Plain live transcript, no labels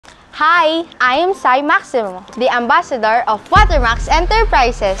Hi, I am Xy Maximo, the ambassador of Watermax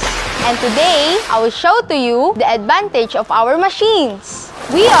Enterprises. And today, I will show to you the advantage of our machines.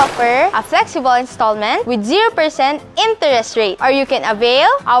 We offer a flexible installment with 0% interest rate, or you can avail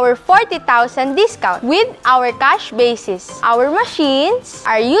our 40,000 discount with our cash basis. Our machines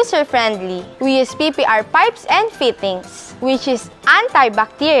are user-friendly. We use PPR pipes and fittings, which is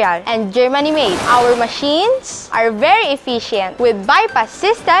antibacterial and Germany-made. Our machines are very efficient with bypass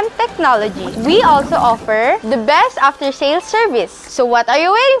system technology. We also offer the best after-sales service. So what are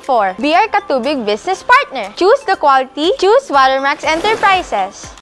you waiting for? Be our ka-TUBIG business partner. Choose the quality. Choose Watermax Enterprises.